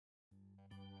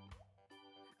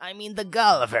I mean the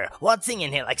gall of her, waltzing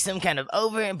in here like some kind of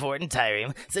over-important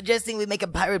tyrant, suggesting we make a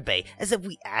pirate bay, as if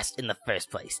we asked in the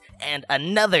first place. And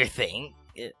another thing...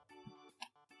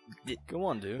 Go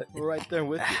on, dude. We're right there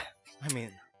with you. I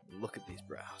mean, look at these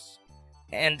brows.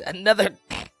 And another...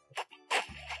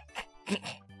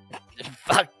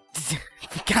 Fuck.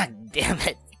 God damn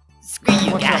it. Screw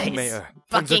you Watch guys. out, Mayor.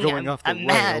 Fucking, Things are going off the I'm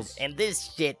mad, rails. and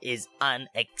this shit is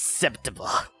unacceptable.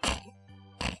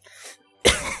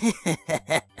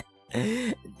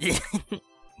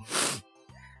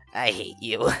 I hate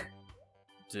you.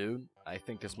 Dude, I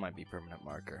think this might be permanent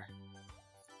marker.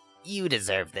 You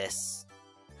deserve this.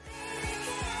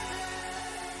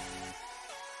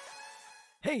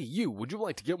 Hey you, would you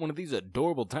like to get one of these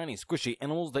adorable tiny squishy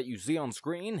animals that you see on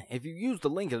screen? If you use the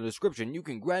link in the description, you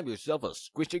can grab yourself a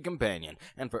squishy companion.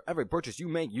 And for every purchase you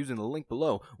make using the link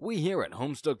below, we here at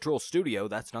Homestuck Troll Studio,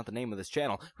 that's not the name of this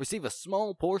channel, receive a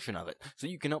small portion of it, so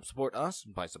you can help support us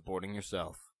by supporting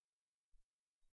yourself.